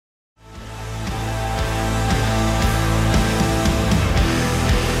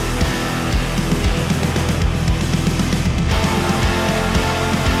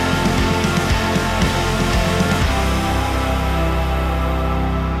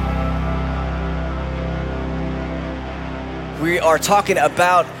We are talking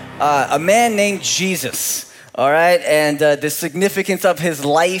about a man named Jesus, all right? And the significance of his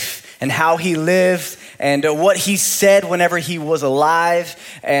life and how he lived and what he said whenever he was alive.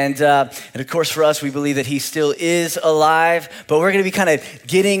 And of course, for us, we believe that he still is alive. But we're going to be kind of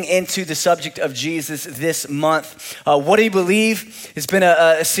getting into the subject of Jesus this month. What do you believe? It's been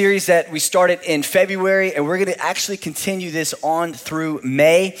a series that we started in February, and we're going to actually continue this on through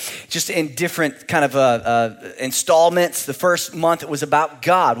May, just in different kind of installments. The first month, it was about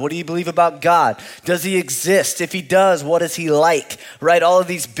God. What do you believe about God? Does he exist? If he does, what is he like? Right? All of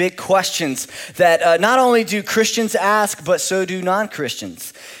these big questions that not only do Christians ask, but so do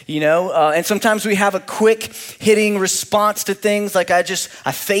non-Christians, you know? And sometimes we have a quick hitting response to things like I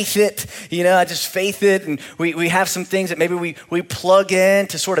faith it, you know, I just faith it. And we have some things that maybe we plug in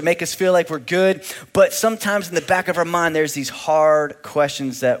to sort of make us feel like we're good. But sometimes in the back of our mind, there's these hard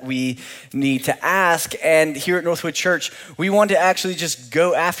questions that we need to ask. And here at Northwood Church, we want to actually just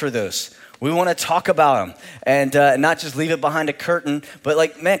go after those. We want to talk about them and not just leave it behind a curtain, but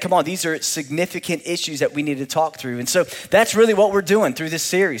like, man, come on, these are significant issues that we need to talk through. And so that's really what we're doing through this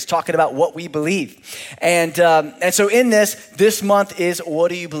series, talking about what we believe. And so in this month is, what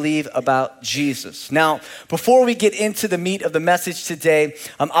do you believe about Jesus? Now, before we get into the meat of the message today,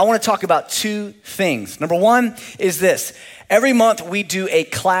 I want to talk about two things. Number one is this. Every month we do a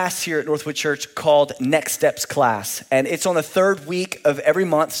class here at Northwood Church called Next Steps class. And it's on the third week of every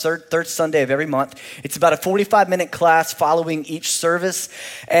month, third Sunday of every month. It's about a 45-minute class following each service.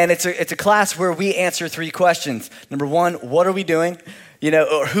 And it's a class where we answer three questions. Number one, what are we doing? You know,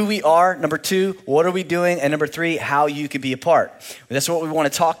 or who we are. Number two, what are we doing? And number three, how you could be a part. That's what we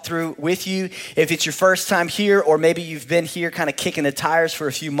want to talk through with you. If it's your first time here, or maybe you've been here kind of kicking the tires for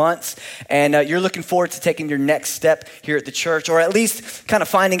a few months, and you're looking forward to taking your next step here at the church, or at least kind of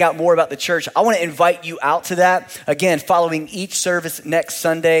finding out more about the church, I want to invite you out to that. Again, following each service next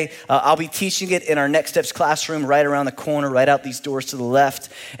Sunday, I'll be teaching it in our Next Steps classroom right around the corner, right out these doors to the left.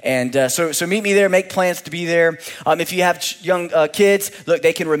 And so meet me there, make plans to be there. If you have young kids, look,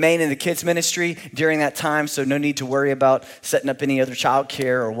 they can remain in the kids ministry during that time, so no need to worry about setting up any other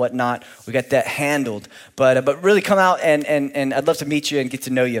childcare or whatnot. We got that handled. But really come out and I'd love to meet you and get to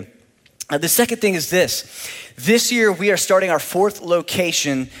know you. The second thing is this. This year we are starting our fourth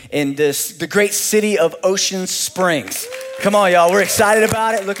location in the great city of Ocean Springs. Come on, y'all. We're excited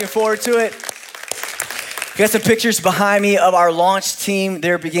about it. Looking forward to it. Got some pictures behind me of our launch team.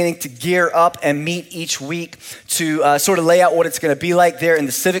 They're beginning to gear up and meet each week to sort of lay out what it's going to be like there in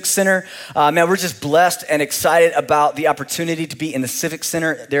the Civic Center. Man, we're just blessed and excited about the opportunity to be in the Civic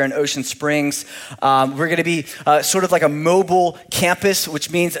Center there in Ocean Springs. We're going to be sort of like a mobile campus,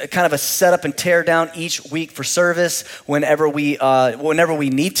 which means kind of a setup and tear down each week for service whenever we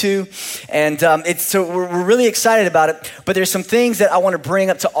need to. And so we're really excited about it. But there's some things that I want to bring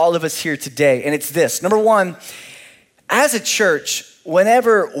up to all of us here today, and it's this. Number one, as a church,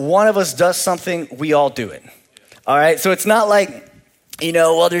 whenever one of us does something, we all do it. All right? So it's not like, you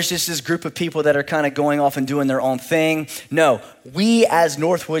know, well, there's just this group of people that are kind of going off and doing their own thing. No, we as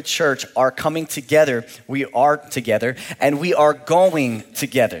Northwood Church are coming together. We are together, and we are going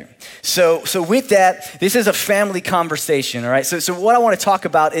together. So with that, this is a family conversation, all right? So what I want to talk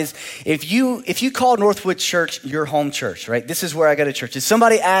about is if you call Northwood Church your home church, right? This is where I go to church. If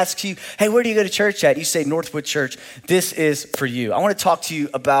somebody asks you, hey, where do you go to church at? You say Northwood Church. This is for you. I want to talk to you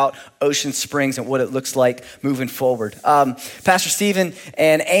about Ocean Springs and what it looks like moving forward. Pastor Stephen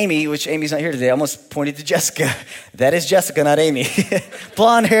and Amy, which Amy's not here today, I almost pointed to Jessica. That is Jessica, not Amy.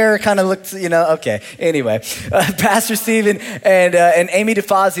 Blonde hair, kind of looks, you know, okay. Anyway, Pastor Stephen and Amy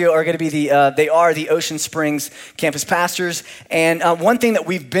DeFazio are going to be they are the Ocean Springs campus pastors. And one thing that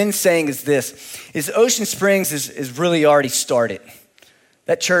we've been saying is Ocean Springs is really already started.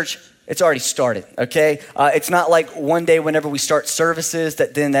 That church, it's already started, okay? It's not like one day whenever we start services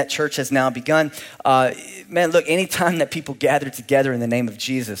that church has now begun. Man, look, anytime that people gather together in the name of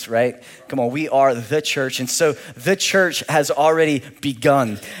Jesus, right? Come on, we are the church. And so the church has already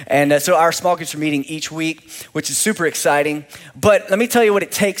begun. And so our small groups are meeting each week, which is super exciting. But let me tell you what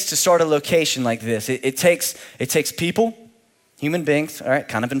it takes to start a location like this. It takes people. Human beings, all right,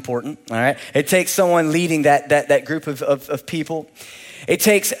 kind of important, all right? It takes someone leading that group of people. It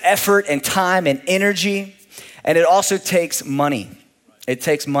takes effort and time and energy, and it also takes money. It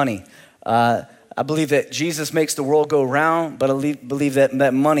takes money. I believe that Jesus makes the world go round, but I believe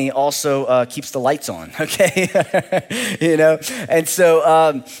that money also keeps the lights on, okay? And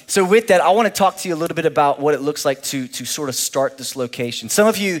so with that, I want to talk to you a little bit about what it looks like to sort of start this location. Some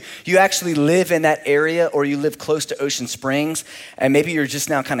of you actually live in that area, or you live close to Ocean Springs, and maybe you're just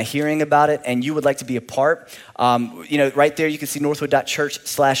now kind of hearing about it, and you would like to be a part. Right there, you can see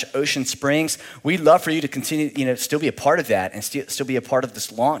northwood.church/Ocean Springs. We'd love for you to continue, still be a part of that and still be a part of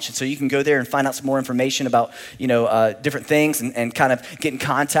this launch. And so you can go there and find out some more information about, different things and kind of get in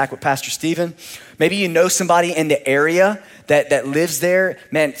contact with Pastor Stephen. Maybe you know somebody in the area that lives there.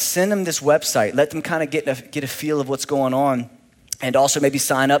 Man, send them this website. Let them kind of get a feel of what's going on. And also maybe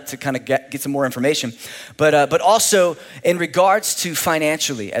sign up to kind of get some more information. But also in regards to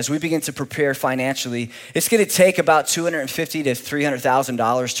financially, as we begin to prepare financially, it's going to take about $250,000 to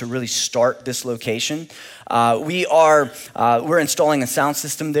 $300,000 to really start this location. We're installing a sound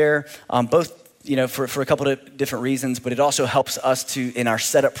system there, both for a couple of different reasons, but it also helps us in our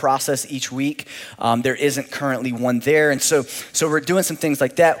setup process each week. There isn't currently one there. And so we're doing some things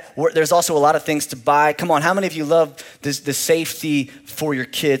like that. There's also a lot of things to buy. Come on, how many of you love the safety for your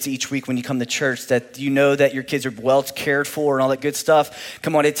kids each week when you come to church, that you know that your kids are well cared for and all that good stuff?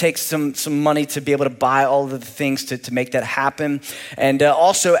 Come on, it takes some money to be able to buy all of the things to make that happen. And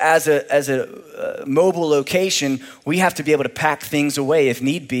also as a mobile location, we have to be able to pack things away if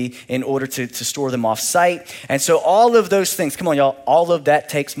need be in order to store them off site. And so all of those things, come on y'all, all of that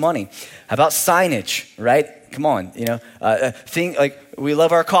takes money. How about signage, right? Come on, we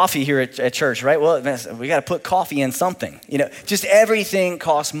love our coffee here at church, right? Well, we got to put coffee in something. Just everything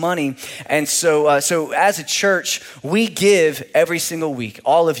costs money. And so as a church, we give every single week.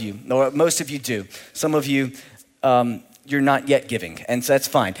 All of you, or most of you do. Some of you, you're not yet giving, and so that's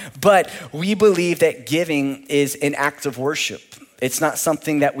fine. But we believe that giving is an act of worship. It's not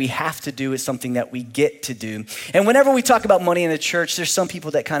something that we have to do, it's something that we get to do. And whenever we talk about money in the church, there's some people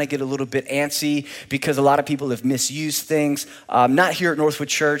that kind of get a little bit antsy because a lot of people have misused things. Not here at Northwood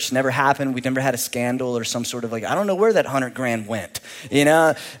Church, never happened. We've never had a scandal or some sort of I don't know where that $100,000 went.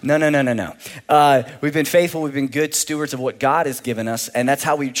 No. We've been faithful, we've been good stewards of what God has given us, and that's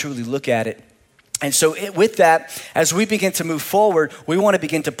how we truly look at it. And so with that, as we begin to move forward, we want to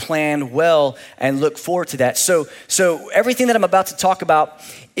begin to plan well and look forward to that. So everything that I'm about to talk about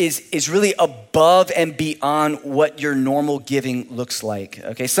is really above and beyond what your normal giving looks like.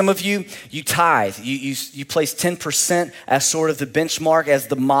 Okay, some of you tithe. You place 10% as sort of the benchmark, as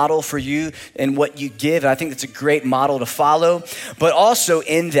the model for you and what you give. And I think that's a great model to follow. But also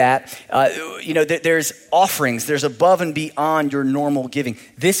in that, there's offerings. There's above and beyond your normal giving.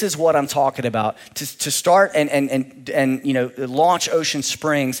 This is what I'm talking about. To start and launch Ocean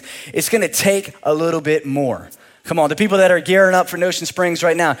Springs, it's going to take a little bit more. Come on, the people that are gearing up for Ocean Springs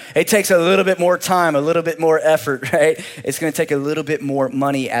right now, it takes a little bit more time, a little bit more effort, right? It's going to take a little bit more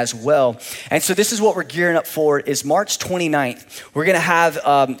money as well. And so this is what we're gearing up for, is March 29th. We're going to have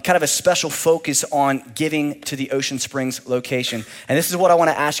kind of a special focus on giving to the Ocean Springs location. And this is what I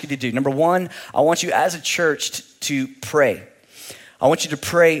want to ask you to do. Number one, I want you as a church to pray. I want you to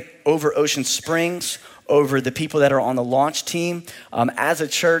pray over Ocean Springs, over the people that are on the launch team. As a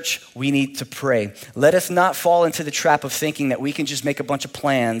church, we need to pray. Let us not fall into the trap of thinking that we can just make a bunch of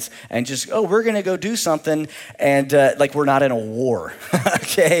plans and we're going to go do something and we're not in a war,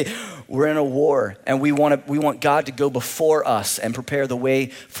 okay? We're in a war, and we want God to go before us and prepare the way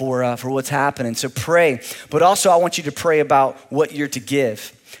for what's happening. So pray, but also I want you to pray about what you're to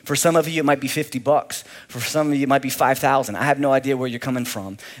give. For some of you, it might be $50. For some of you, it might be $5,000. I have no idea where you're coming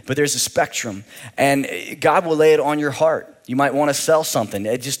from, but there's a spectrum, and God will lay it on your heart. You might want to sell something.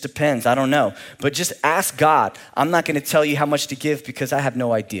 It just depends. I don't know. But just ask God. I'm not going to tell you how much to give because I have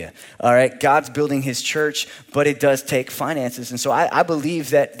no idea. All right? God's building his church, but it does take finances. And so I believe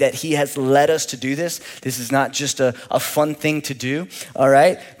that he has led us to do this. This is not just a fun thing to do. All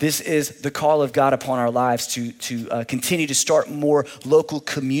right? This is the call of God upon our lives to continue to start more local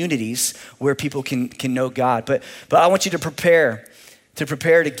communities where people can know God. But I want you to prepare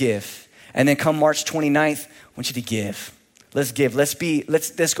to give. And then come March 29th, I want you to give. Let's give.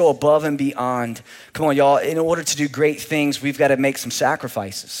 Let's go above and beyond. Come on, y'all. In order to do great things, we've got to make some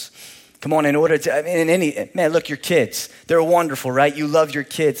sacrifices. Come on, look, your kids, they're wonderful, right? You love your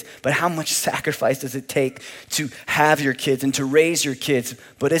kids, but how much sacrifice does it take to have your kids and to raise your kids?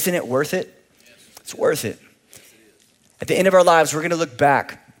 But isn't it worth it? It's worth it. At the end of our lives, we're going to look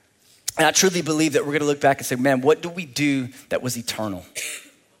back, and I truly believe that we're going to look back and say, man, what do we do that was eternal?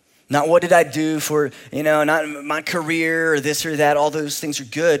 Not what did I do for, not my career or this or that. All those things are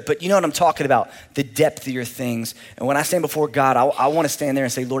good. But you know what I'm talking about, the depth of your things. And when I stand before God, I want to stand there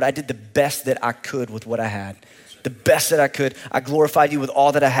and say, Lord, I did the best that I could with what I had. The best that I could. I glorified you with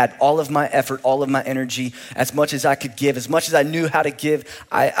all that I had, all of my effort, all of my energy, as much as I could give, as much as I knew how to give,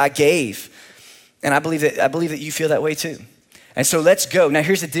 I gave. And I believe that you feel that way too. And so let's go. Now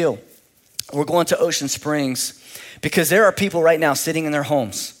here's the deal. We're going to Ocean Springs because there are people right now sitting in their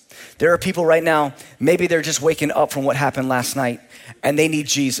homes. There are people right now, maybe they're just waking up from what happened last night and they need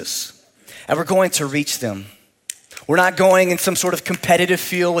Jesus. And we're going to reach them. We're not going in some sort of competitive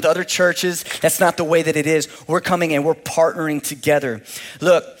field with other churches. That's not the way that it is. We're coming and we're partnering together.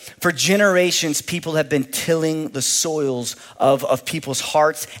 Look, for generations, people have been tilling the soils of people's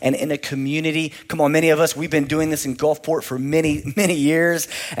hearts and in a community. Come on, many of us, we've been doing this in Gulfport for many, many years.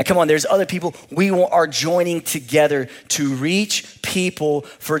 And come on, there's other people. We are joining together to reach people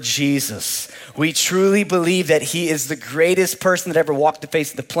for Jesus. We truly believe that he is the greatest person that ever walked the face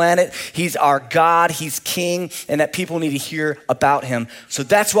of the planet. He's our God, he's king, and that people need to hear about him. So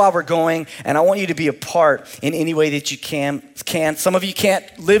that's why we're going, and I want you to be a part in any way that you can. Some of you can't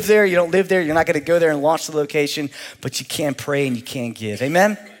live there, you don't live there, you're not gonna go there and launch the location, but you can pray and you can give.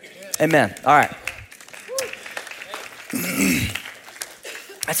 Amen? Amen. All right.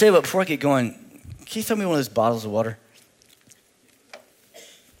 I tell you what, before I get going, can you throw me one of those bottles of water?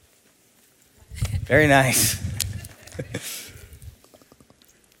 Very nice.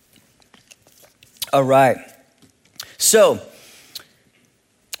 All right. So,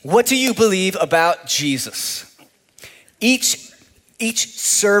 what do you believe about Jesus? Each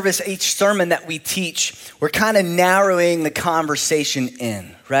service, each sermon that we teach, we're kind of narrowing the conversation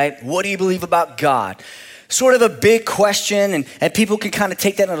in, right? What do you believe about God? Sort of a big question, and people can kind of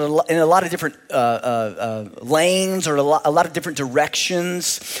take that in a lot of different lanes or a lot of different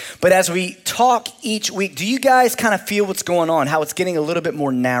directions. But as we talk each week, do you guys kind of feel what's going on, how it's getting a little bit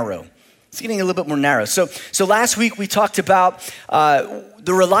more narrow? It's getting a little bit more narrow. So last week we talked about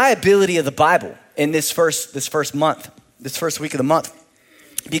the reliability of the Bible in this first week of the month.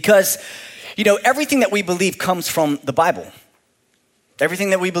 Because, everything that we believe comes from the Bible. Everything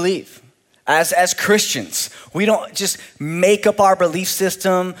that we believe. As Christians, we don't just make up our belief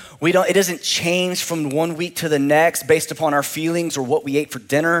system. It doesn't change from one week to the next based upon our feelings or what we ate for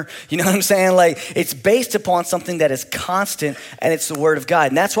dinner. You know what I'm saying? It's based upon something that is constant, and it's the Word of God.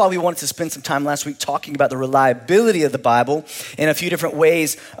 And that's why we wanted to spend some time last week talking about the reliability of the Bible in a few different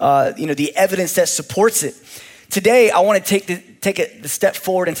ways, the evidence that supports it. Today, I want to take it the step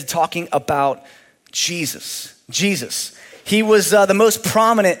forward into talking about Jesus. He was the most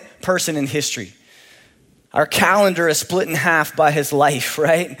prominent person in history. Our calendar is split in half by his life,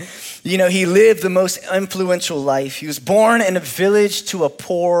 right? He lived the most influential life. He was born in a village to a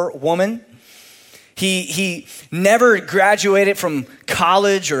poor woman. He never graduated from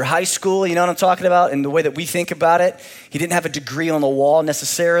college or high school, you know what I'm talking about, in the way that we think about it. He didn't have a degree on the wall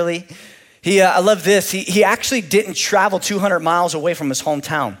necessarily. I love this. He actually didn't travel 200 miles away from his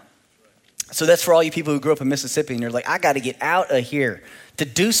hometown. So that's for all you people who grew up in Mississippi and you're like, I got to get out of here to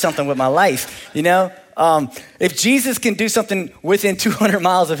do something with my life, If Jesus can do something within 200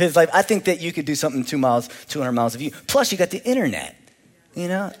 miles of his life, I think that you could do something 200 miles of you. Plus you got the internet,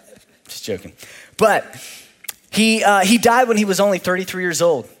 Just joking. But he died when he was only 33 years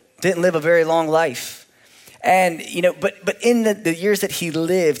old. Didn't live a very long life. And, but in the years that he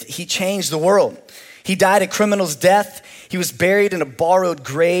lived, he changed the world. He died a criminal's death. He was buried in a borrowed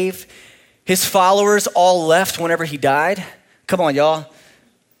grave. His followers all left whenever he died. Come on, y'all.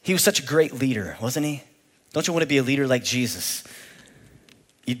 He was such a great leader, wasn't he? Don't you want to be a leader like Jesus?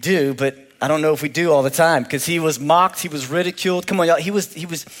 You do, but I don't know if we do all the time because he was mocked, he was ridiculed. Come on, y'all. He was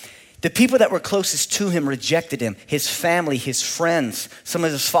the people that were closest to him rejected him. His family, his friends, some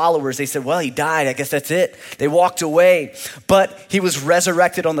of his followers, they said, well, he died. I guess that's it. They walked away. But he was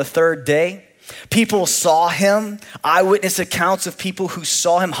resurrected on the third day. People saw him, eyewitness accounts of people who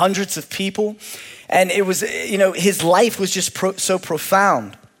saw him, hundreds of people. And it was, his life was just so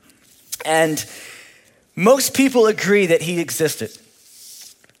profound. And most people agree that he existed.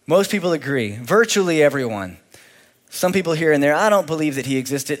 Most people agree, virtually everyone. Some people here and there, I don't believe that he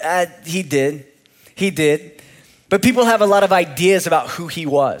existed. He did. But people have a lot of ideas about who he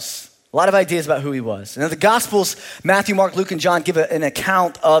was. Now the Gospels, Matthew, Mark, Luke, and John give an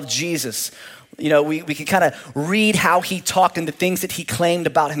account of Jesus. We can kind of read how he talked and the things that he claimed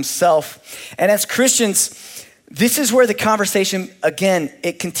about himself. And as Christians, this is where the conversation, again,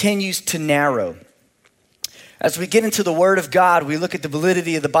 it continues to narrow. As we get into the Word of God, we look at the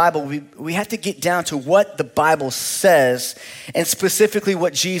validity of the Bible, we have to get down to what the Bible says and specifically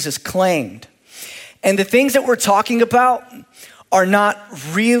what Jesus claimed. And the things that we're talking about are not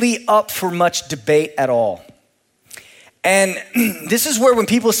really up for much debate at all. And this is where when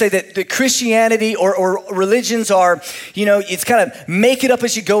people say that Christianity or religions are, it's kind of make it up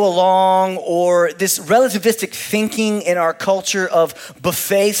as you go along, or this relativistic thinking in our culture of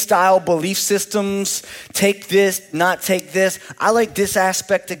buffet style belief systems, take this, not take this. I like this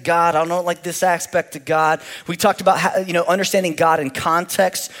aspect of God. I don't like this aspect of God. We talked about how, understanding God in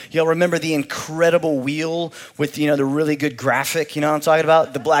context. Y'all remember the incredible wheel with, the really good graphic, you know what I'm talking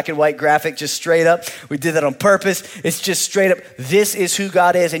about? The black and white graphic, just straight up. We did that on purpose. It's just straight up, this is who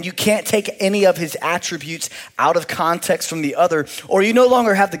God is, and you can't take any of his attributes out of context from the other, or you no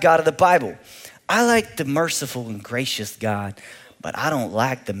longer have the God of the Bible. I like the merciful and gracious God, but I don't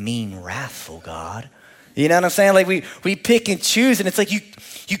like the mean, wrathful God. You know what I'm saying? Like we pick and choose, and it's like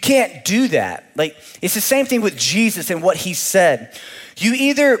you can't do that. Like it's the same thing with Jesus and what he said. You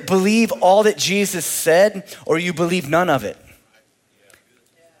either believe all that Jesus said, or you believe none of it.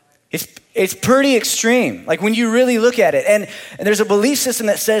 It's pretty extreme, like when you really look at it. And there's a belief system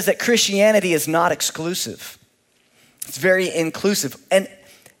that says that Christianity is not exclusive. It's very inclusive. And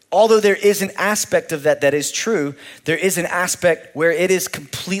although there is an aspect of that is true, there is an aspect where it is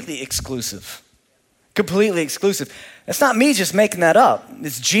completely exclusive. Completely exclusive. That's not me just making that up.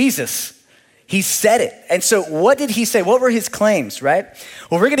 It's Jesus. He said it. And so what did he say? What were his claims, right?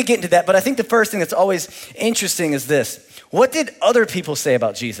 Well, we're going to get into that, but I think the first thing that's always interesting is this. What did other people say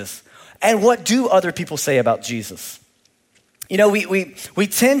about Jesus? And what do other people say about Jesus? We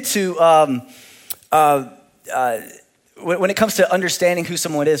tend to, when it comes to understanding who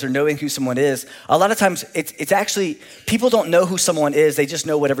someone is or knowing who someone is, a lot of times it's actually, people don't know who someone is, they just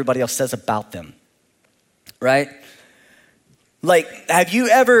know what everybody else says about them, right? Like, have you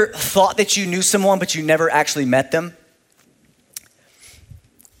ever thought that you knew someone, but you never actually met them?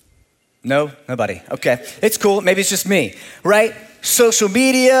 No? Nobody. Okay. It's cool. Maybe it's just me, right? Social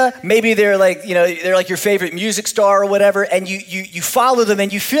media, maybe they're like, they're like your favorite music star or whatever, and you follow them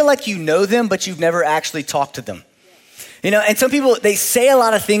and you feel like you know them, but you've never actually talked to them. And some people, they say a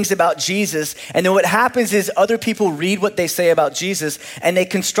lot of things about Jesus, and then what happens is other people read what they say about Jesus, and they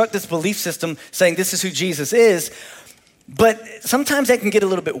construct this belief system saying this is who Jesus is, but sometimes that can get a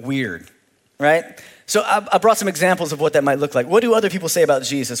little bit weird, right? So I brought some examples of what that might look like. What do other people say about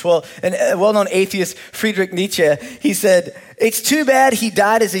Jesus? Well, a well-known atheist, Friedrich Nietzsche, he said, "It's too bad he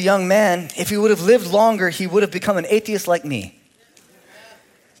died as a young man. If he would have lived longer, he would have become an atheist like me."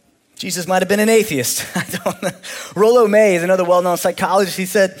 Jesus might have been an atheist. I don't know. Rollo May is another well-known psychologist. He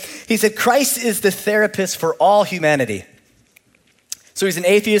said, "Christ is the therapist for all humanity." So he's an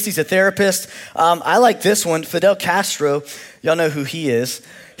atheist, he's a therapist. I like this one, Fidel Castro, y'all know who he is.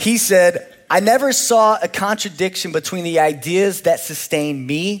 He said, "I never saw a contradiction between the ideas that sustain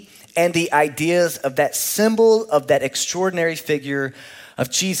me and the ideas of that symbol of that extraordinary figure of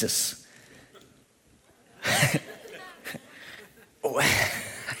Jesus."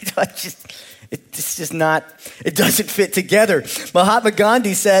 It's just not, it doesn't fit together. Mahatma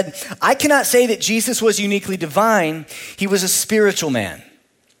Gandhi said, "I cannot say that Jesus was uniquely divine. He was a spiritual man."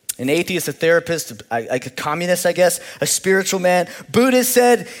 An atheist, a therapist, like a communist, I guess, a spiritual man. Buddhists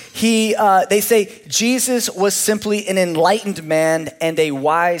said they say Jesus was simply an enlightened man and a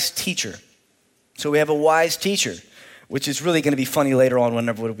wise teacher. So we have a wise teacher, which is really going to be funny later on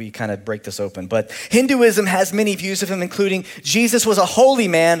whenever we kind of break this open. But Hinduism has many views of him, including Jesus was a holy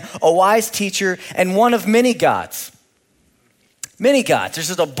man, a wise teacher, and one of many gods. Many gods. There's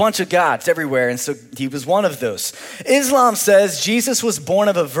just a bunch of gods everywhere, and so he was one of those. Islam says Jesus was born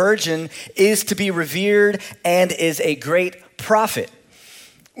of a virgin, is to be revered, and is a great prophet,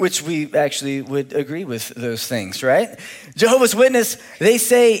 which we actually would agree with those things, right? Jehovah's Witness, they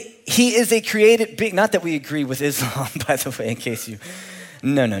say he is a created being. Not that we agree with Islam, by the way, in case you...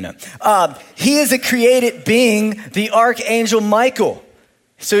 No. He is a created being, the archangel Michael.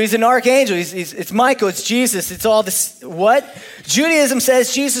 So he's an archangel. It's Michael. It's Jesus. It's all this. What? Judaism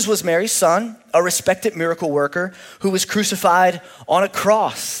says Jesus was Mary's son, a respected miracle worker who was crucified on a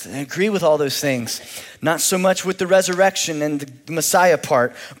cross. I agree with all those things. Not so much with the resurrection and the Messiah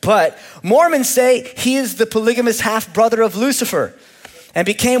part. But Mormons say he is the polygamous half-brother of Lucifer and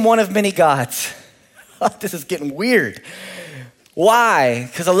became one of many gods. This is getting weird. Why?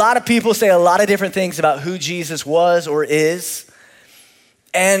 Because a lot of people say a lot of different things about who Jesus was or is.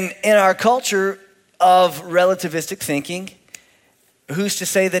 And in our culture of relativistic thinking, who's to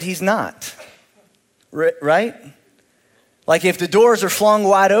say that he's not? Right? Like if the doors are flung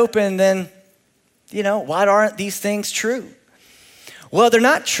wide open, then why aren't these things true? Well, they're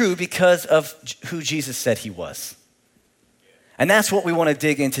not true because of who Jesus said he was. And that's what we want to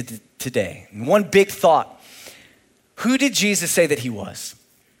dig into today. One big thought. Who did Jesus say that he was?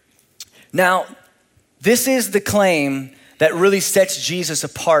 Now, this is the claim that really sets Jesus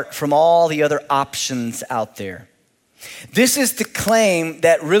apart from all the other options out there. This is the claim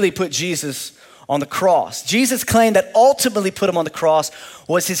that really put Jesus on the cross. Jesus' claim that ultimately put him on the cross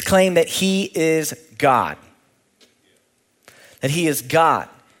was his claim that he is God. That he is God.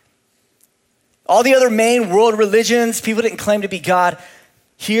 All the other main world religions, people didn't claim to be God.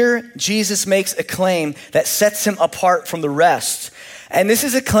 Here, Jesus makes a claim that sets him apart from the rest. And this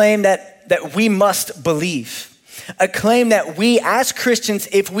is a claim that we must believe. A claim that we as Christians,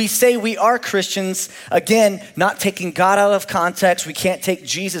 if we say we are Christians, again, not taking God out of context, we can't take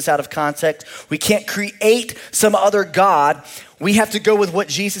Jesus out of context, we can't create some other God. We have to go with what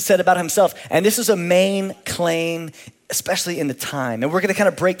Jesus said about himself. And this is a main claim, especially in the time. And we're gonna kind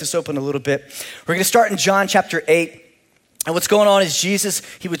of break this open a little bit. We're gonna start in John chapter 8. And what's going on is Jesus,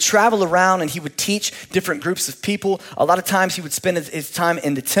 he would travel around and he would teach different groups of people. A lot of times he would spend his time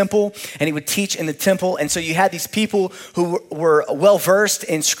in the temple and he would teach in the temple. And so you had these people who were well-versed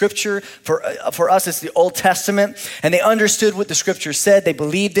in scripture. For us, it's the Old Testament. And they understood what the scripture said. They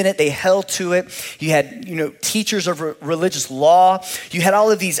believed in it. They held to it. You had, teachers of religious law. You had all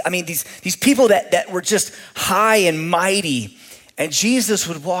of these people that were just high and mighty. And Jesus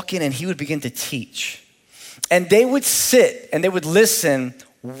would walk in and he would begin to teach. And they would sit and they would listen,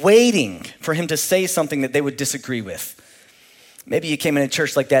 waiting for him to say something that they would disagree with. Maybe you came in a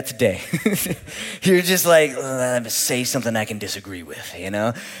church like that today. You're just like, let me say something I can disagree with,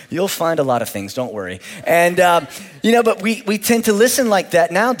 You'll find a lot of things, don't worry. And, but we tend to listen like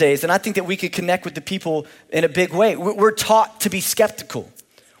that nowadays. And I think that we could connect with the people in a big way. We're taught to be skeptical.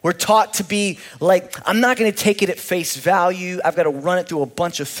 We're taught to be like, I'm not going to take it at face value. I've got to run it through a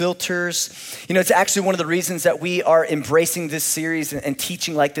bunch of filters. It's actually one of the reasons that we are embracing this series and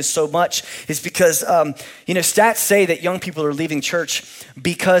teaching like this so much is because, stats say that young people are leaving church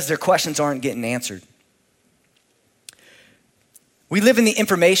because their questions aren't getting answered. We live in the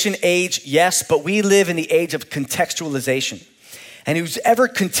information age, yes, but we live in the age of contextualization. And who's ever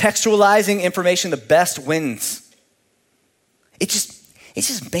contextualizing information the best wins. It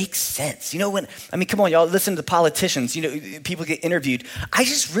just makes sense. Come on, y'all, listen to the politicians. People get interviewed. I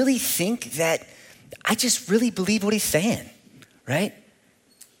just really think that, I just really believe what he's saying, right?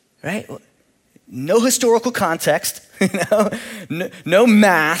 Right? No historical context, no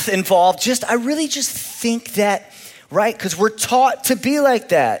math involved. I really just think that, right? Because we're taught to be like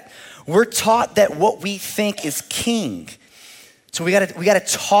that. We're taught that what we think is king. So we gotta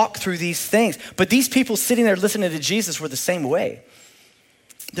talk through these things. But these people sitting there listening to Jesus were the same way.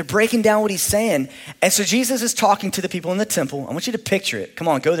 They're breaking down what he's saying. And so Jesus is talking to the people in the temple. I want you to picture it. Come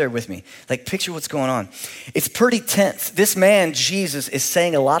on, go there with me. Like, picture what's going on. It's pretty tense. This man, Jesus, is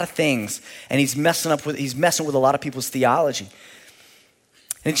saying a lot of things, and he's messing with a lot of people's theology.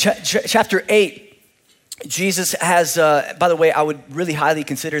 In chapter 8, Jesus has, by the way, I would really highly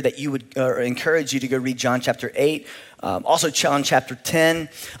consider that you would encourage you to go read John chapter 8, also John chapter 10,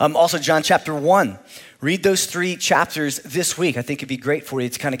 also John chapter 1. Read those 3 chapters this week. I think it'd be great for you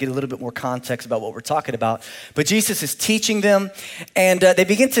to kind of get a little bit more context about what we're talking about. But Jesus is teaching them, and they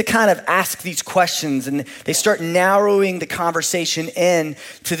begin to kind of ask these questions, and they start narrowing the conversation in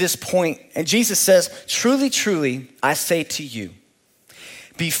to this point. And Jesus says, truly, truly, I say to you,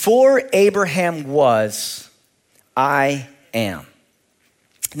 before Abraham was, I am.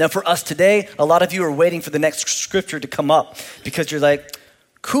 Now for us today, a lot of you are waiting for the next scripture to come up because you're like,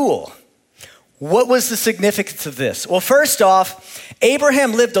 cool. What was the significance of this? Well, first off,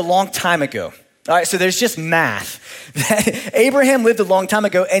 Abraham lived a long time ago. All right, so there's just math. Abraham lived a long time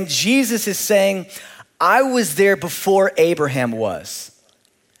ago, and Jesus is saying, I was there before Abraham was.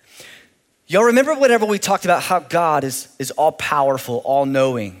 Y'all remember whenever we talked about how God is all-powerful,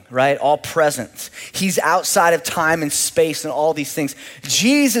 all-knowing, right? All-present. He's outside of time and space and all these things.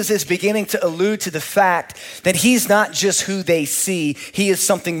 Jesus is beginning to allude to the fact that he's not just who they see. He is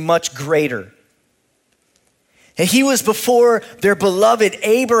something much greater. And he was before their beloved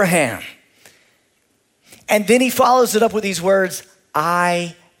Abraham. And then he follows it up with these words,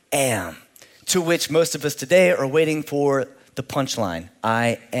 I am. To which most of us today are waiting for the punchline.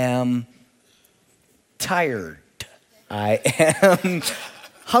 I am tired. I am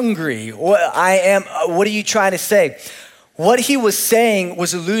hungry. What are you trying to say? What he was saying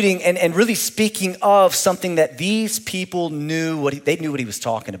was alluding and really speaking of something that these people knew, they knew what he was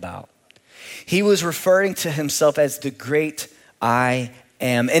talking about. He was referring to himself as the great I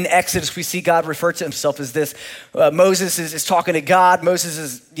am. In Exodus, we see God refer to himself as this. Moses is talking to God. Moses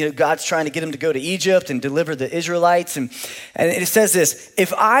is, God's trying to get him to go to Egypt and deliver the Israelites. And it says this,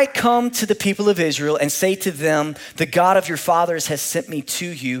 if I come to the people of Israel and say to them, the God of your fathers has sent me to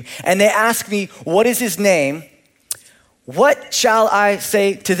you, and they ask me, what is his name? What shall I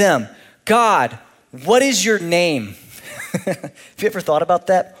say to them? God, what is your name? Have you ever thought about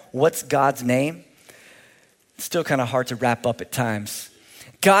that? What's God's name? It's still kind of hard to wrap up at times.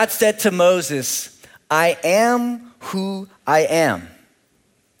 God said to Moses, I am who I am.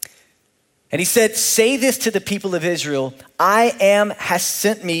 And he said, say this to the people of Israel, I am has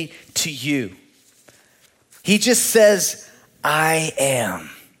sent me to you. He just says, I am.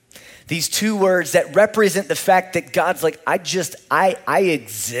 These two words that represent the fact that God's like, I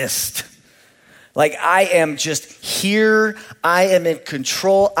exist. Like I am just here. I am in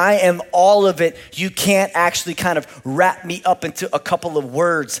control. I am all of it. You can't actually kind of wrap me up into a couple of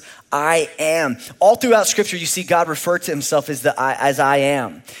words. I am. All throughout scripture, you see God refer to himself as I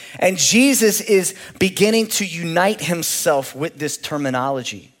am. And Jesus is beginning to unite himself with this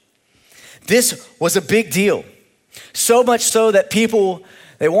terminology. This was a big deal. So much so that people,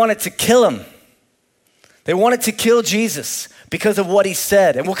 they wanted to kill him. They wanted to kill Jesus because of what he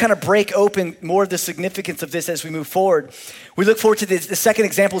said. And we'll kind of break open more of the significance of this as we move forward. We look forward to the second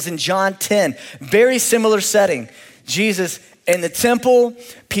example is in John 10. Very similar setting. Jesus in the temple,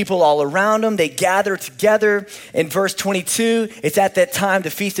 people all around him, they gather together. In verse 22, it's at that time the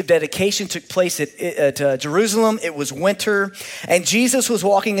Feast of Dedication took place at Jerusalem. It was winter. And Jesus was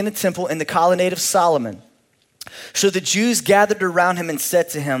walking in the temple in the colonnade of Solomon. So the Jews gathered around him and said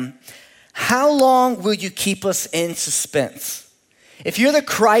to him, how long will you keep us in suspense? If you're the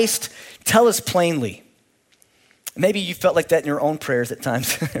Christ, tell us plainly. Maybe you felt like that in your own prayers at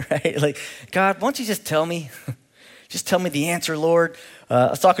times, right? Like, God, why don't you just tell me? Just tell me the answer, Lord. I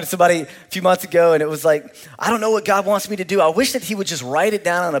was talking to somebody a few months ago and it was like, I don't know what God wants me to do. I wish that he would just write it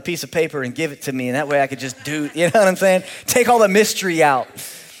down on a piece of paper and give it to me. And that way I could just do, you know what I'm saying? Take all the mystery out.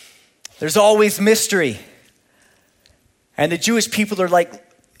 There's always mystery. And the Jewish people are like,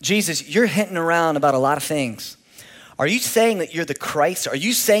 Jesus, you're hinting around about a lot of things. Are you saying that you're the Christ? Are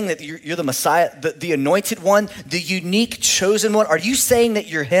you saying that you're the Messiah, the anointed one, the unique chosen one? Are you saying that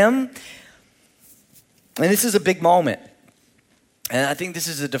you're him? And this is a big moment. And I think this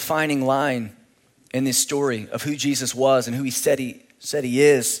is a defining line in this story of who Jesus was and who he said he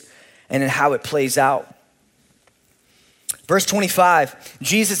is and then how it plays out. Verse 25,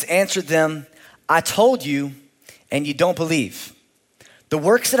 Jesus answered them, I told you and you don't believe. The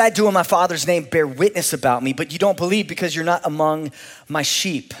works that I do in my Father's name bear witness about me, but you don't believe because you're not among my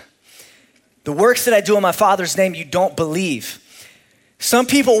sheep. The works that I do in my Father's name, you don't believe. Some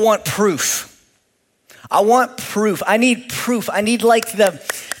people want proof. I want proof. I need proof. I need like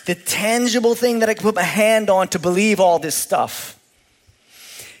the tangible thing that I can put my hand on to believe all this stuff.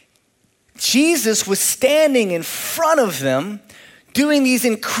 Jesus was standing in front of them doing these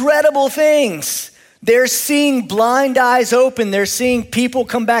incredible things. They're seeing blind eyes open. They're seeing people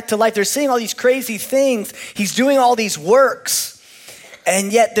come back to life. They're seeing all these crazy things. He's doing all these works.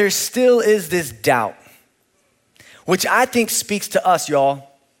 And yet there still is this doubt, which I think speaks to us,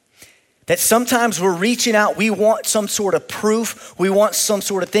 y'all. That sometimes we're reaching out. We want some sort of proof. We want some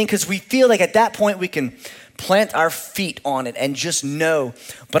sort of thing because we feel like at that point we can plant our feet on it and just know.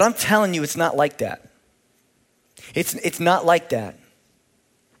 But I'm telling you, it's not like that. It's not like that.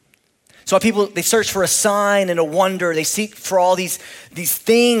 So people, they search for a sign and a wonder. They seek for all these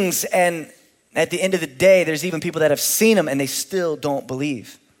things. And at the end of the day, there's even people that have seen them and they still don't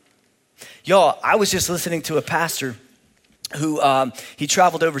believe. Y'all, I was just listening to a pastor who he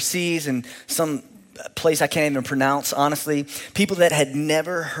traveled overseas in some place I can't even pronounce, honestly. People that had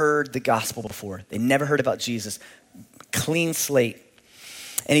never heard the gospel before. They never heard about Jesus. Clean slate.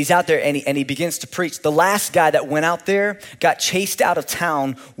 And he's out there and he begins to preach. The last guy that went out there got chased out of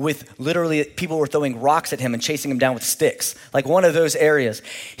town with literally people were throwing rocks at him and chasing him down with sticks. Like one of those areas.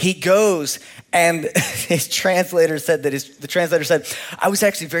 He goes and the translator said, I was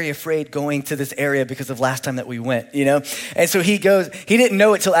actually very afraid going to this area because of last time that we went, you know? And so he goes, he didn't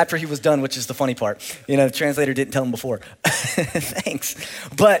know it till after he was done, which is the funny part. You know, the translator didn't tell him before. Thanks.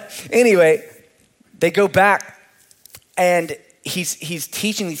 But anyway, they go back and he's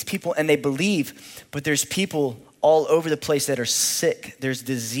teaching these people and they believe, but there's people all over the place that are sick. There's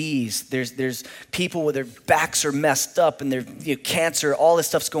disease. There's people where their backs are messed up and their cancer, all this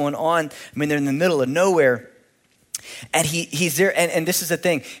stuff's going on. I mean, they're in the middle of nowhere. And he's there, and this is the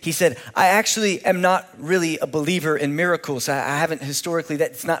thing. He said, I actually am not really a believer in miracles. I haven't historically,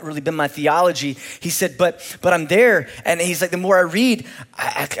 that's not really been my theology. He said, but I'm there. And he's like, the more I read,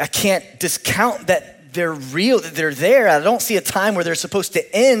 I can't discount that they're real, that they're there. I don't see a time where they're supposed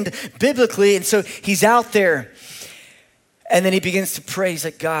to end biblically. And so he's out there. And then he begins to pray. He's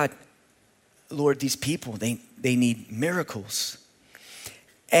like, God, Lord, these people, they need miracles.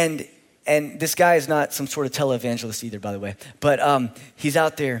 And this guy is not some sort of televangelist either, by the way. But he's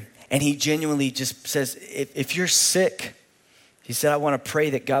out there, and he genuinely just says, if you're sick, he said, I want to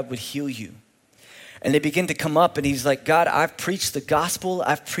pray that God would heal you. And they begin to come up, and he's like, God, I've preached the gospel.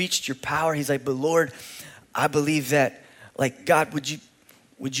 I've preached your power. He's like, but Lord, I believe that, like, God,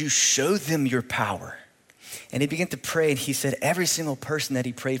 would you show them your power? And he began to pray, and he said every single person that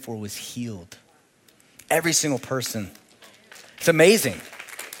he prayed for was healed. Every single person. It's amazing.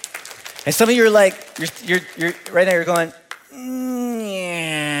 And some of you are like, you're right now you're going,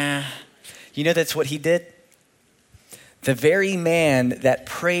 yeah. You know that's what he did? The very man that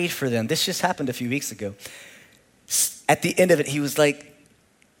prayed for them, this just happened a few weeks ago. At the end of it, he was like,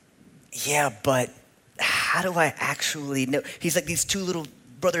 yeah, but how do I actually know? He's like, these two little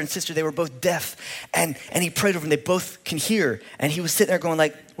brother and sister, they were both deaf. And he prayed over them, they both can hear. And he was sitting there going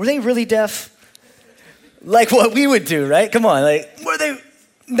like, were they really deaf? Like what we would do, right? Come on, like, were they?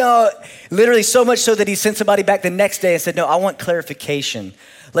 No, literally so much so that he sent somebody back the next day and said, no, I want clarification.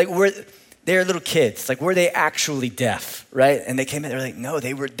 Like, they're little kids. Like, were they actually deaf, right? And they came in, they're like, no,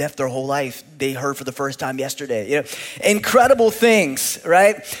 they were deaf their whole life. They heard for the first time yesterday. You know, incredible things,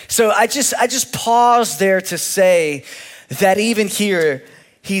 right? So I just paused there to say that even here,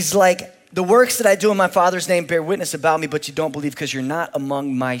 he's like, the works that I do in my Father's name bear witness about me, but you don't believe because you're not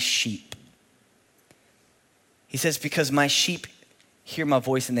among my sheep. He says, because my sheep hear my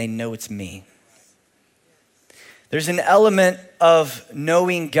voice and they know it's me. There's an element of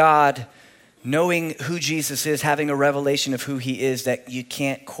knowing God, knowing who Jesus is, having a revelation of who he is that you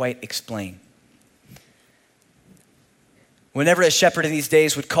can't quite explain. Whenever a shepherd in these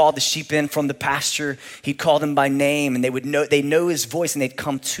days would call the sheep in from the pasture, he'd call them by name and they know his voice and they'd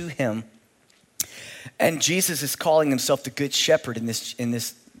come to him. And Jesus is calling himself the good shepherd in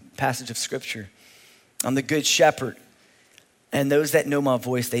this passage of scripture. I'm the good shepherd. And those that know my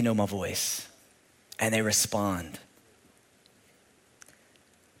voice, they know my voice. And they respond.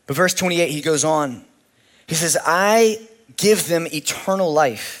 But verse 28, he goes on. He says, I give them eternal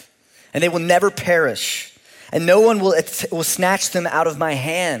life, and they will never perish. And no one will snatch them out of my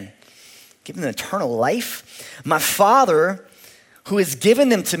hand. Give them eternal life. My Father, who has given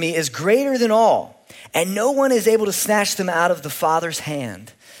them to me, is greater than all. And no one is able to snatch them out of the Father's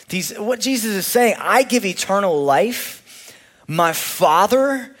hand. What Jesus is saying, I give eternal life. My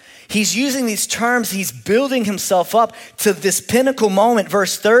Father, he's using these terms, he's building himself up to this pinnacle moment,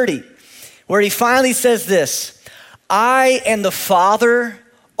 verse 30, where he finally says this, I and the Father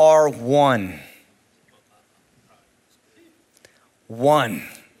are one. One.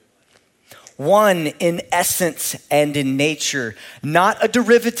 One in essence and in nature, not a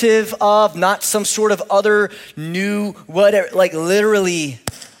derivative of, not some sort of other new whatever, like literally,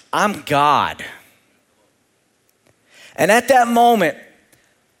 I'm God. And at that moment,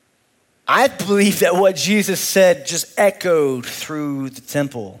 I believe that what Jesus said just echoed through the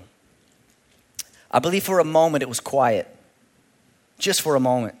temple. I believe for a moment it was quiet, just for a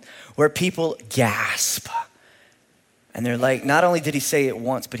moment, where people gasp. And they're like, not only did he say it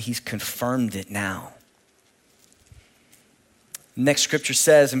once, but he's confirmed it now. Next scripture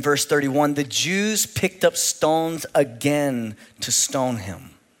says in verse 31, the Jews picked up stones again to stone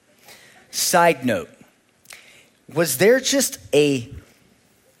him. Side note, was there just a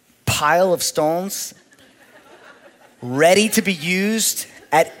pile of stones ready to be used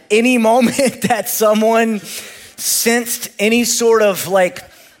at any moment that someone sensed any sort of like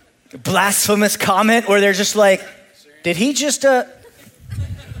blasphemous comment where they're just like, did he just,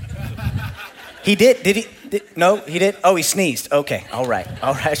 he did, no, he did? Oh, he sneezed. Okay, all right.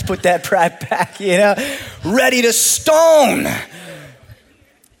 Let's put that pride back, ready to stone.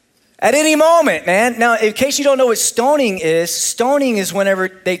 At any moment, man. Now, in case you don't know what stoning is whenever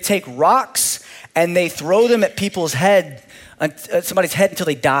they take rocks and they throw them at people's head, somebody's head until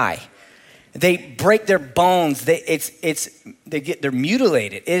they die. They break their bones. They're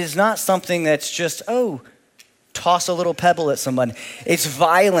mutilated. It is not something that's just, toss a little pebble at somebody. It's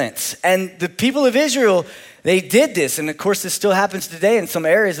violence. And the people of Israel, they did this. And of course, this still happens today in some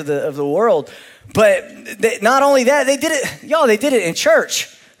areas of the world. But not only that, they did it in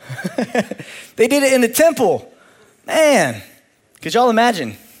church. They did it in the temple. Man, could y'all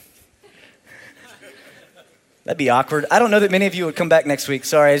imagine? That'd be awkward. I don't know that many of you would come back next week.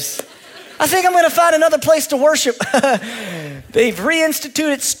 Sorry. I think I'm going to find another place to worship. They've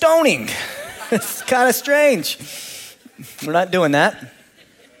reinstituted stoning. It's kind of strange. We're not doing that.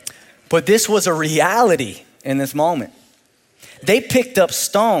 But this was a reality in this moment. They picked up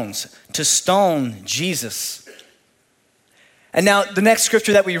stones to stone Jesus. And now the next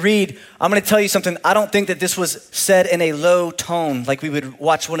scripture that we read, I'm going to tell you something. I don't think that this was said in a low tone, like we would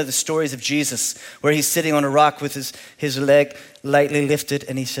watch one of the stories of Jesus where he's sitting on a rock with his leg lightly lifted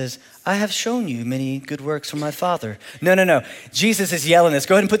and he says, I have shown you many good works from my Father. No. Jesus is yelling this.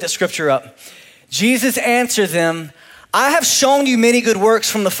 Go ahead and put that scripture up. Jesus answered them, I have shown you many good works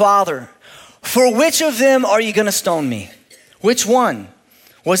from the Father. For which of them are you going to stone me? Which one?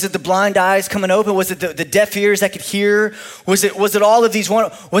 Was it the blind eyes coming open? Was it the deaf ears that could hear? Was it all of these one?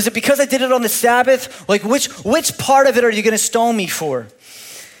 Was it because I did it on the Sabbath? Like which part of it are you going to stone me for?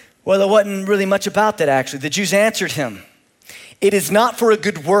 Well, there wasn't really much about that actually. The Jews answered him, it is not for a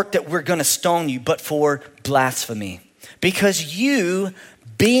good work that we're going to stone you, but for blasphemy. Because you,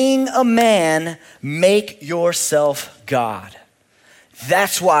 being a man, make yourself God.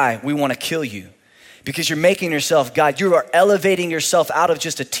 That's why we want to kill you. Because you're making yourself God. You are elevating yourself out of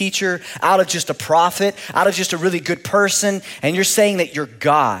just a teacher, out of just a prophet, out of just a really good person, and you're saying that you're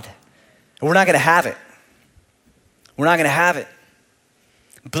God. And we're not going to have it. We're not going to have it.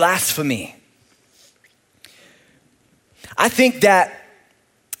 Blasphemy. I think that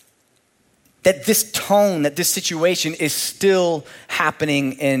this tone, that this situation is still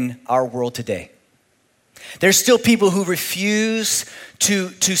happening in our world today. There's still people who refuse to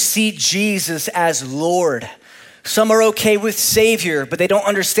see Jesus as Lord. Some are okay with Savior, but they don't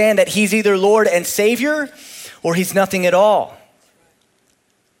understand that he's either Lord and Savior or he's nothing at all.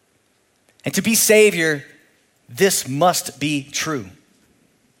 And to be Savior, this must be true,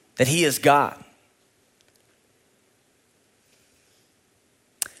 that he is God.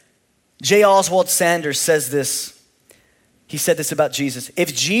 J. Oswald Sanders says this. He said this about Jesus.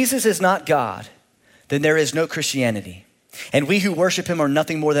 If Jesus is not God, then there is no Christianity. And we who worship him are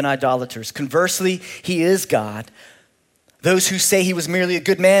nothing more than idolaters. Conversely, he is God. Those who say he was merely a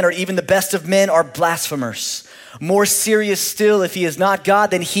good man or even the best of men are blasphemers. More serious still, if he is not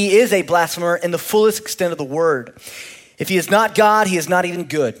God, then he is a blasphemer in the fullest extent of the word. If he is not God, he is not even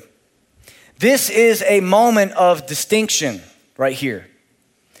good. This is a moment of distinction right here.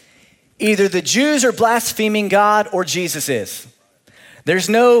 Either the Jews are blaspheming God or Jesus is. There's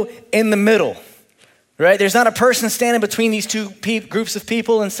no in the middle. Right? There's not a person standing between these two groups of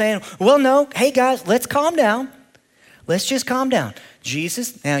people and saying, well, no, hey guys, let's calm down. Let's just calm down.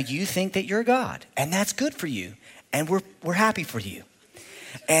 Jesus, now you think that you're God, and that's good for you, and we're happy for you.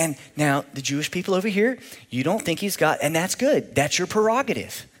 And now the Jewish people over here, you don't think he's God, and that's good. That's your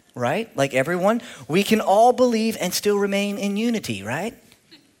prerogative, right? Like everyone, we can all believe and still remain in unity, right?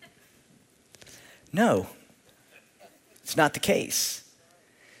 No, it's not the case.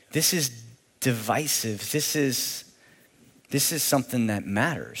 This is divisive. This is something that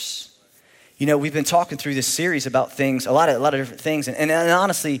matters. You know, we've been talking through this series about things, a lot of different things, and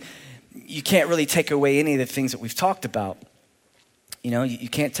honestly, you can't really take away any of the things that we've talked about. You know, you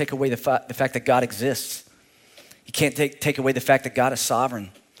can't take away the fact that God exists. You can't take away the fact that God is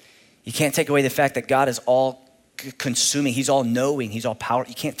sovereign. You can't take away the fact that God is all consuming. He's all knowing. He's all powerful.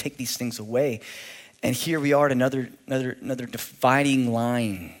 You can't take these things away. And here we are at another dividing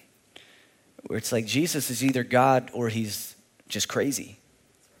line, where it's like Jesus is either God or he's just crazy.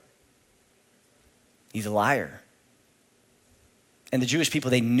 He's a liar. And the Jewish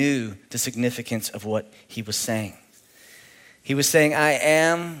people, they knew the significance of what he was saying. He was saying, I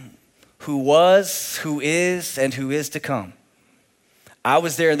am who was, who is, and who is to come. I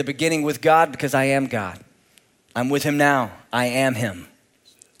was there in the beginning with God because I am God. I'm with him now. I am him.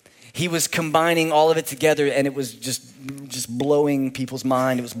 He was combining all of it together, and it was just blowing people's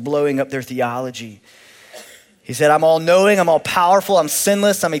mind. It was blowing up their theology. He said, I'm all knowing, I'm all powerful, I'm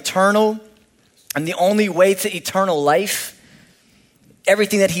sinless, I'm eternal. I'm the only way to eternal life.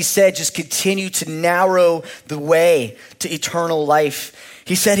 Everything that he said just continued to narrow the way to eternal life.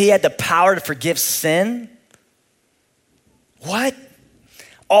 He said he had the power to forgive sin. What?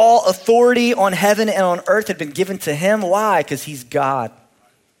 All authority on heaven and on earth had been given to him. Why? Because he's God.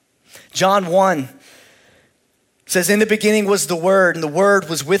 John 1 says, in the beginning was the Word, and the Word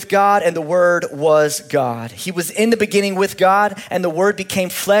was with God, and the Word was God. He was in the beginning with God, and the Word became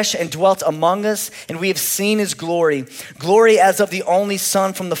flesh and dwelt among us, and we have seen his glory. Glory as of the only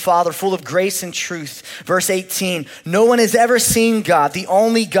Son from the Father, full of grace and truth. Verse 18, no one has ever seen God, the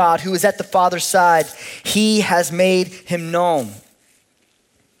only God who is at the Father's side. He has made him known.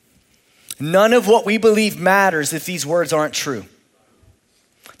 None of what we believe matters if these words aren't true.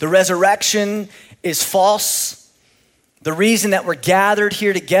 The resurrection is false. The reason that we're gathered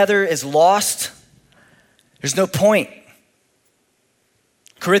here together is lost. There's no point.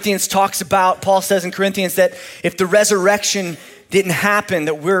 Paul says in Corinthians that if the resurrection didn't happen,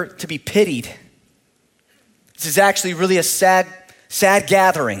 that we're to be pitied. This is actually really a sad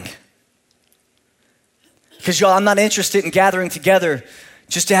gathering. Because y'all, I'm not interested in gathering together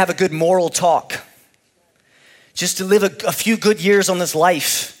just to have a good moral talk. Just to live a few good years on this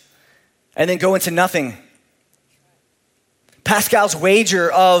life and then go into nothing. Pascal's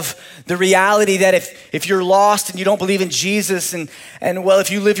wager of the reality that if you're lost and you don't believe in Jesus and well, if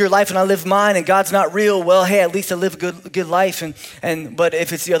you live your life and I live mine and God's not real, well, hey, at least I live a good life. But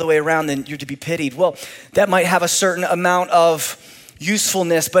if it's the other way around, then you're to be pitied. Well, that might have a certain amount of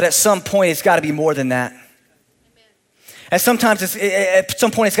usefulness, but at some point it's got to be more than that. And sometimes at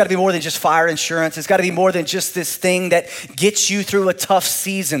some point it's got to be more than just fire insurance. It's got to be more than just this thing that gets you through a tough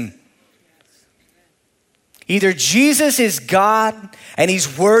season. Either Jesus is God and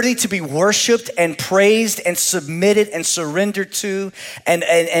he's worthy to be worshiped and praised and submitted and surrendered to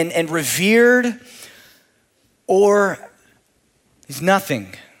and revered, or he's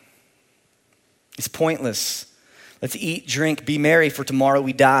nothing. He's pointless. Let's eat, drink, be merry, for tomorrow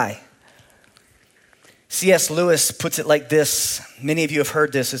we die. C.S. Lewis puts it like this. Many of you have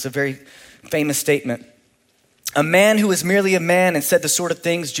heard this. It's a very famous statement. A man who is merely a man and said the sort of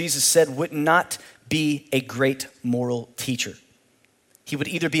things Jesus said would not be a great moral teacher. He would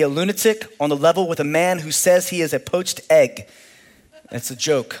either be a lunatic on the level with a man who says he is a poached egg. That's a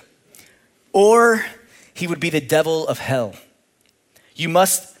joke. Or he would be the devil of hell. You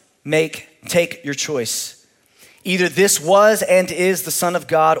must take your choice. Either this was and is the Son of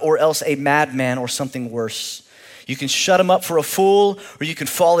God, or else a madman or something worse. You can shut him up for a fool, or you can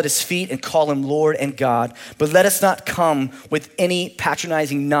fall at his feet and call him Lord and God. But let us not come with any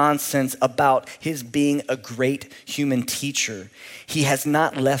patronizing nonsense about his being a great human teacher. He has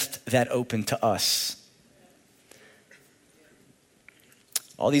not left that open to us.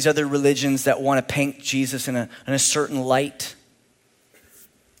 All these other religions that want to paint Jesus in a certain light.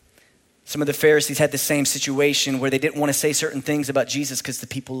 Some of the Pharisees had the same situation where they didn't want to say certain things about Jesus because the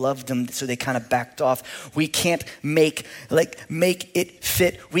people loved him, so they kind of backed off. We can't make it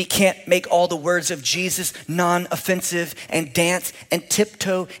fit. We can't make all the words of Jesus non-offensive and dance and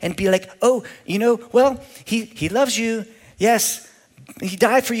tiptoe and be like, oh, well, he loves you. Yes, he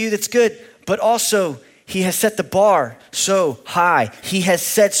died for you. That's good. But also, he has set the bar so high. He has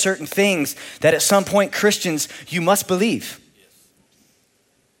said certain things that at some point, Christians, you must believe.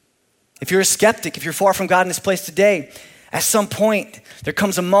 If you're a skeptic, if you're far from God in this place today, at some point, there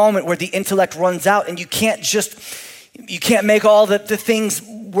comes a moment where the intellect runs out and you can't make all the things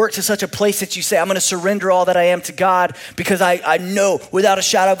work to such a place that you say, I'm going to surrender all that I am to God because I know without a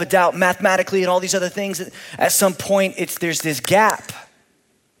shadow of a doubt, mathematically and all these other things, that at some point there's this gap.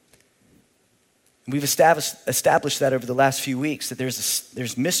 We've established that over the last few weeks, that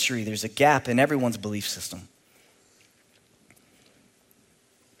there's mystery, there's a gap in everyone's belief system.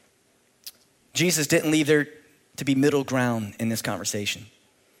 Jesus didn't leave there to be middle ground in this conversation.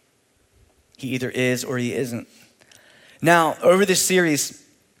 He either is or he isn't. Now, over this series,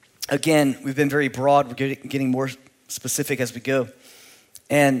 again, we've been very broad. We're getting more specific as we go.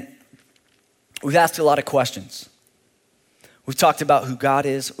 And we've asked a lot of questions. We've talked about who God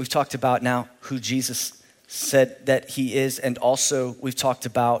is. We've talked about now who Jesus said that he is. And also we've talked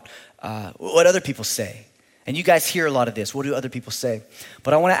about what other people say. And you guys hear a lot of this. What do other people say?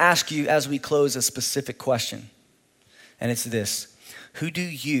 But I want to ask you as we close a specific question. And it's this. Who do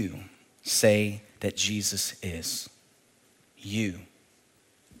you say that Jesus is? You.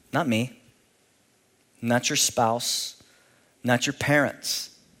 Not me. Not your spouse. Not your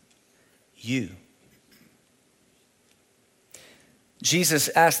parents. You. Jesus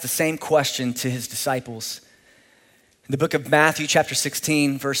asked the same question to his disciples. In the book of Matthew, chapter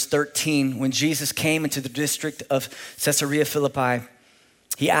 16, verse 13, when Jesus came into the district of Caesarea Philippi,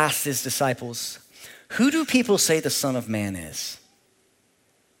 he asked his disciples, who do people say the Son of Man is?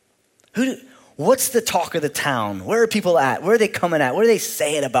 What's the talk of the town? Where are people at? Where are they coming at? What are they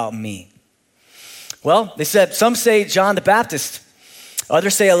saying about me? Well, they said, some say John the Baptist,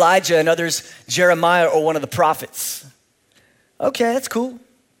 others say Elijah, and others Jeremiah or one of the prophets. Okay, that's cool.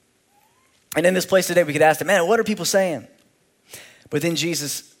 And in this place today, we could ask them, man, what are people saying? But then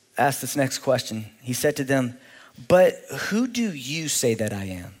Jesus asked this next question. He said to them, but who do you say that I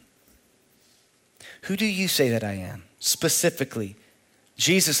am? Who do you say that I am? Specifically,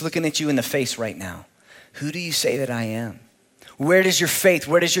 Jesus looking at you in the face right now. Who do you say that I am? Where does your faith,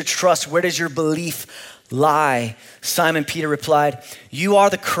 where does your trust, where does your belief lie? Simon Peter replied, you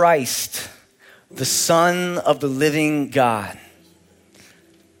are the Christ, the Son of the living God.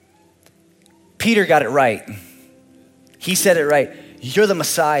 Peter got it right. He said it right. You're the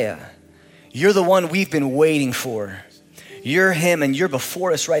Messiah. You're the one we've been waiting for. You're him and you're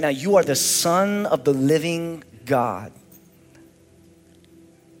before us right now. You are the Son of the living God.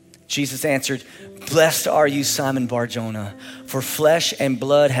 Jesus answered, blessed are you, Simon Bar-Jonah, for flesh and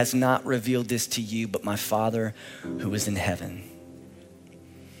blood has not revealed this to you, but my Father who is in heaven.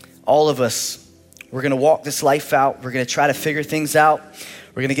 All of us, we're gonna walk this life out. We're gonna try to figure things out.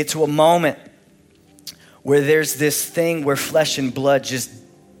 We're gonna get to a moment where there's this thing where flesh and blood just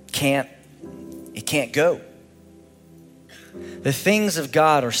can't go. The things of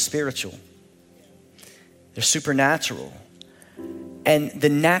God are spiritual. They're supernatural. And the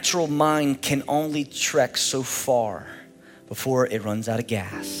natural mind can only trek so far before it runs out of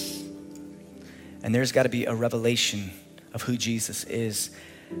gas. And there's got to be a revelation of who Jesus is.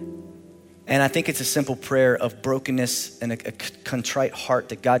 And I think it's a simple prayer of brokenness and a contrite heart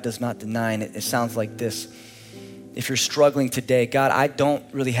that God does not deny. And it sounds like this. If you're struggling today, God, I don't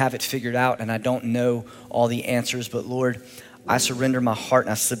really have it figured out and I don't know all the answers, but Lord, I surrender my heart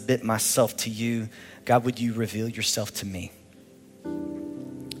and I submit myself to you. God, would you reveal yourself to me?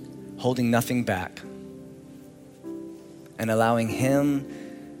 Holding nothing back and allowing him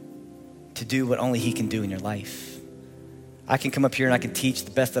to do what only he can do in your life. I can come up here and I can teach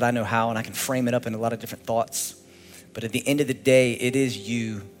the best that I know how and I can frame it up in a lot of different thoughts. But at the end of the day, it is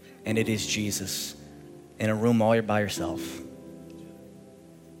you and it is Jesus in a room all you're by yourself.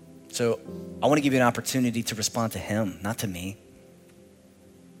 So I want to give you an opportunity to respond to him, not to me.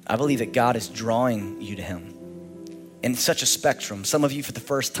 I believe that God is drawing you to him in such a spectrum. Some of you for the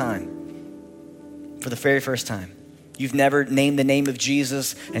first time, for the very first time. You've never named the name of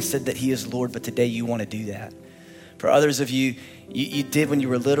Jesus and said that he is Lord, but today you want to do that. For others of you, you did when you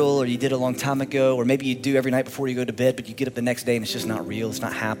were little or you did a long time ago, or maybe you do every night before you go to bed, but you get up the next day and it's just not real. It's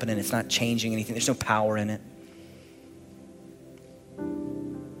not happening. It's not changing anything. There's no power in it.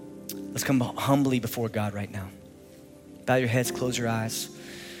 Let's come humbly before God right now. Bow your heads, close your eyes.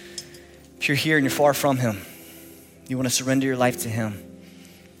 If you're here and you're far from him, you want to surrender your life to him,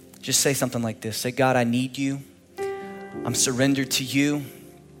 just say something like this. Say, God, I need you. I'm surrendered to you.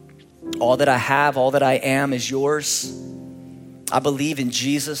 All that I have, all that I am is yours. I believe in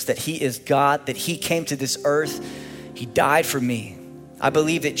Jesus, that he is God, that he came to this earth. He died for me. I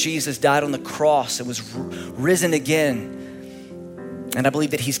believe that Jesus died on the cross and was risen again. And I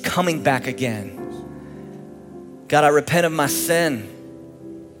believe that he's coming back again. God, I repent of my sin.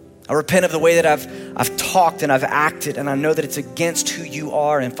 I repent of the way that I've talked and I've acted, and I know that it's against who you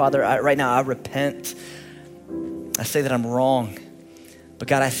are. And Father, right now I repent. I say that I'm wrong. But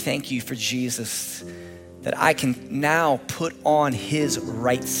God, I thank you for Jesus, that I can now put on his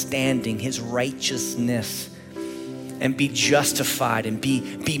right standing, his righteousness, and be justified and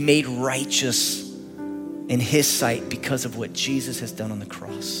be made righteous in his sight because of what Jesus has done on the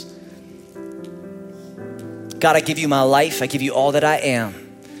cross. God, I give you my life. I give you all that I am,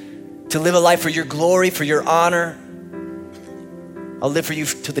 to live a life for your glory, for your honor. I'll live for you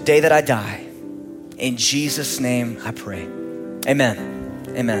to the day that I die. In Jesus' name I pray. Amen.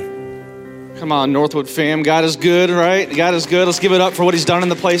 Amen. Come on, Northwood fam. God is good, right? God is good. Let's give it up for what he's done in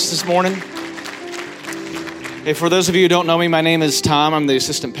the place this morning. Hey, for those of you who don't know me, my name is Tom. I'm the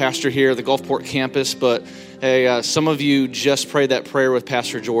assistant pastor here at the Gulfport campus. But hey, some of you just prayed that prayer with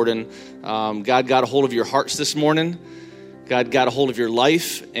Pastor Jordan. God got a hold of your hearts this morning. God got a hold of your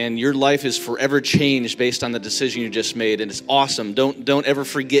life, and your life is forever changed based on the decision you just made. And it's awesome. Don't ever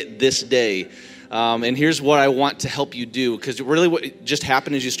forget this day. And here's what I want to help you do, because really what just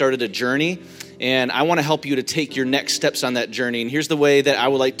happened is you started a journey, and I want to help you to take your next steps on that journey. And here's the way that I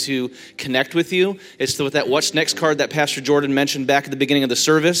would like to connect with you. It's with that What's Next card that Pastor Jordan mentioned back at the beginning of the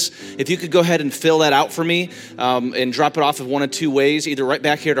service. If you could go ahead and fill that out for me and drop it off of one of two ways, either right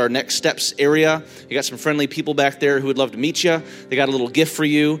back here at our Next Steps area. You got some friendly people back there who would love to meet you. They got a little gift for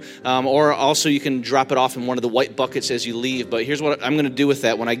you. Or also you can drop it off in one of the white buckets as you leave. But here's what I'm going to do with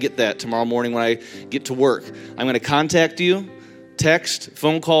that when I get that tomorrow morning when I get to work. I'm going to contact you, text,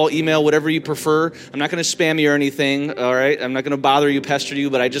 phone call, email, whatever you prefer. I'm not going to spam you or anything, all right? I'm not going to bother you, pester you,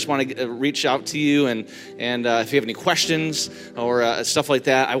 but I just want to reach out to you, and if you have any questions or stuff like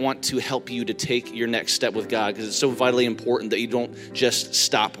that, I want to help you to take your next step with God, because it's so vitally important that you don't just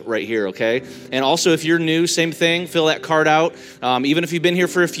stop right here, okay? And also, if you're new, same thing, fill that card out. Even if you've been here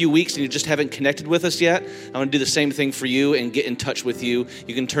for a few weeks and you just haven't connected with us yet, I'm going to do the same thing for you and get in touch with you.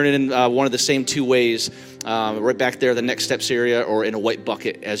 You can turn it in one of the same two ways, right back there, the next steps area, or in a white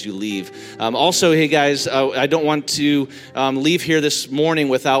bucket as you leave. Also, hey guys, I don't want to leave here this morning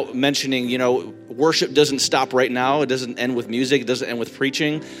without mentioning, worship doesn't stop right now. It doesn't end with music. It doesn't end with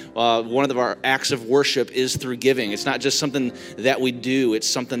preaching. One of our acts of worship is through giving. It's not just something that we do. It's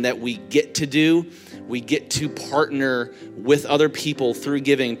something that we get to do. We get to partner with other people through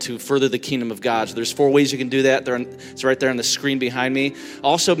giving to further the kingdom of God. So there's 4 ways you can do that. It's right there on the screen behind me.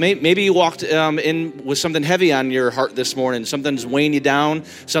 Also, maybe you walked in with something heavy on your heart this morning. Something's weighing you down.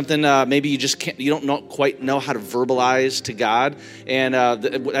 Something maybe you just can't. You don't quite know how to verbalize to God. And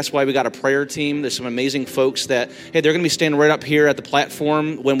that's why we got a prayer team. There's some amazing folks that, hey, they're going to be standing right up here at the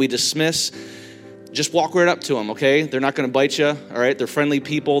platform when we dismiss. Just walk right up to them, okay? They're not going to bite you, all right? They're friendly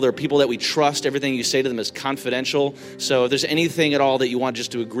people. They're people that we trust. Everything you say to them is confidential. So if there's anything at all that you want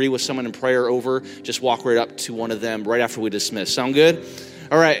just to agree with someone in prayer over, just walk right up to one of them right after we dismiss. Sound good?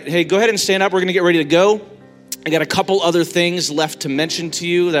 All right. Hey, go ahead and stand up. We're going to get ready to go. I got a couple other things left to mention to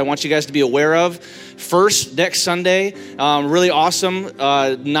you that I want you guys to be aware of. First, next Sunday, really awesome,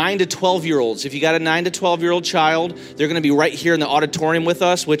 9 to 12-year-olds. If you got a 9 to 12-year-old child, they're going to be right here in the auditorium with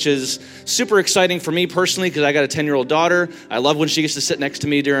us, which is super exciting for me personally because I got a 10-year-old daughter. I love when she gets to sit next to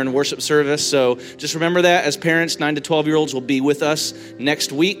me during worship service. So just remember that as parents, 9 to 12-year-olds will be with us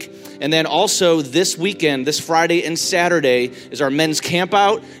next week. And then also this weekend, this Friday and Saturday, is our men's camp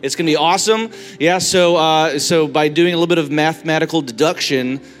out. It's going to be awesome. Yeah, so by doing a little bit of mathematical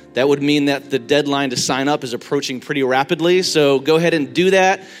deduction, that would mean that the deadline to sign up is approaching pretty rapidly. So go ahead and do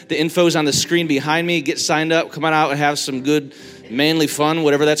that. The info's on the screen behind me. Get signed up. Come on out and have some good manly fun,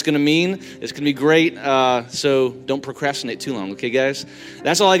 whatever that's going to mean. It's going to be great. So don't procrastinate too long, okay, guys?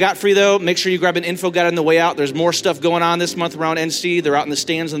 That's all I got for you, though. Make sure you grab an info guide on the way out. There's more stuff going on this month around NC. They're out in the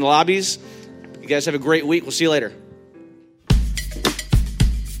stands and the lobbies. You guys have a great week. We'll see you later.